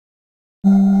Hey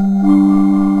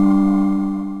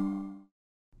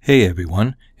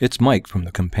everyone, it's Mike from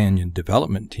the Companion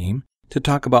Development Team to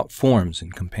talk about forms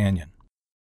in Companion.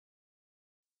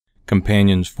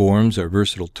 Companion's forms are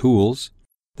versatile tools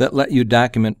that let you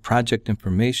document project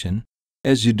information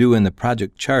as you do in the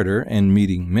project charter and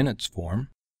meeting minutes form,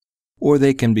 or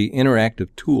they can be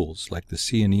interactive tools like the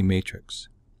C&E matrix.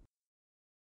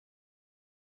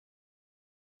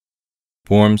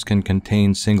 Forms can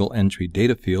contain single-entry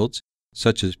data fields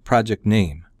such as project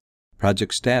name,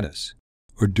 project status,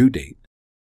 or due date.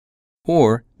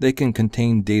 Or they can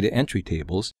contain data entry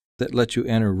tables that let you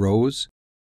enter rows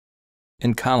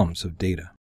and columns of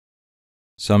data.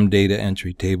 Some data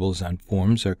entry tables on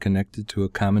forms are connected to a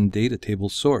common data table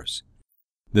source.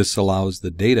 This allows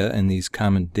the data in these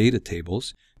common data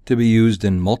tables to be used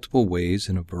in multiple ways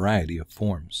in a variety of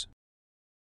forms.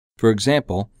 For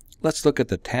example, let's look at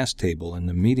the task table in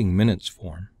the meeting minutes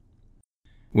form.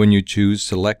 When you choose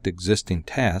Select Existing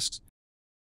Tasks,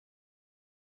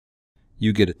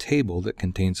 you get a table that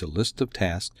contains a list of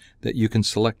tasks that you can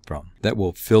select from that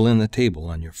will fill in the table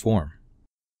on your form.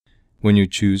 When you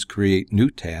choose Create New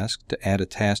Task to add a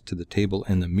task to the table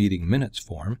in the meeting minutes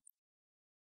form,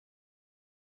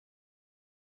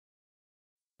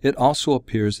 it also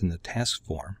appears in the task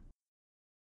form.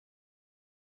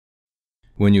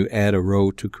 When you add a row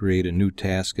to create a new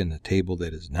task in the table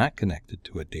that is not connected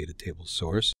to a data table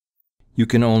source, you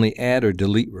can only add or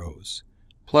delete rows.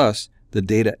 Plus, the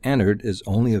data entered is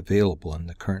only available in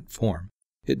the current form.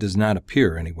 It does not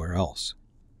appear anywhere else.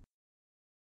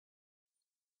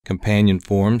 Companion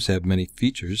forms have many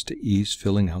features to ease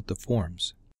filling out the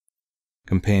forms.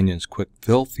 Companion's Quick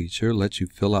Fill feature lets you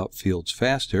fill out fields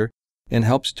faster and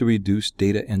helps to reduce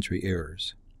data entry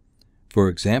errors. For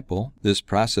example, this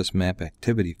Process Map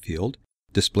Activity field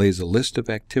displays a list of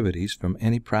activities from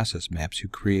any process maps you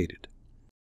created.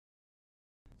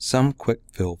 Some Quick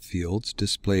Fill fields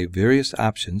display various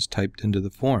options typed into the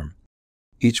form,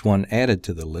 each one added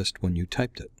to the list when you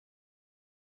typed it.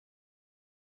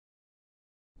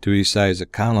 To resize a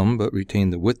column but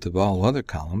retain the width of all other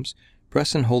columns,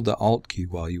 press and hold the Alt key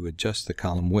while you adjust the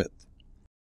column width.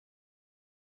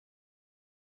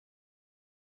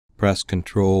 Press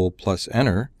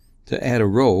Ctrl+Enter to add a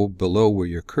row below where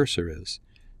your cursor is.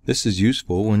 This is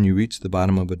useful when you reach the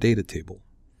bottom of a data table.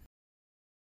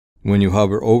 When you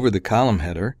hover over the column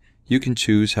header, you can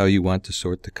choose how you want to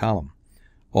sort the column.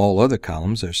 All other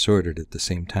columns are sorted at the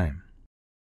same time.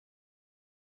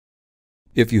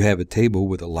 If you have a table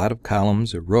with a lot of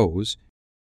columns or rows,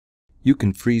 you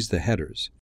can freeze the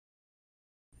headers.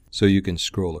 So you can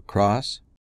scroll across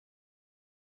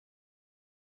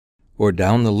or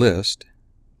down the list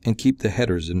and keep the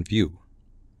headers in view.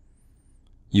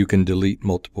 You can delete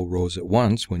multiple rows at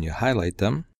once when you highlight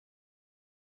them.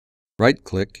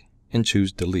 Right-click and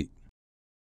choose Delete.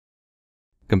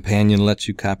 Companion lets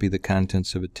you copy the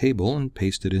contents of a table and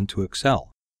paste it into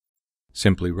Excel.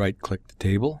 Simply right-click the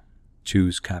table,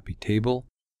 choose Copy Table,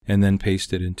 and then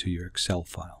paste it into your Excel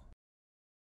file.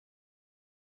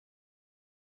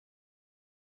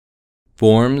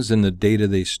 Forms and the data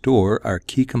they store are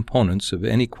key components of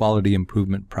any quality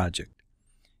improvement project.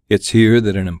 It's here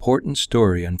that an important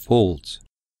story unfolds,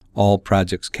 all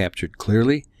projects captured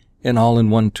clearly and all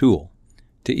in one tool,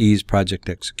 to ease project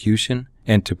execution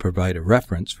and to provide a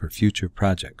reference for future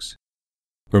projects.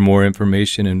 For more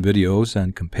information and videos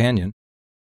on Companion,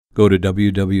 go to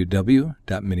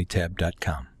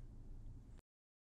www.minitab.com.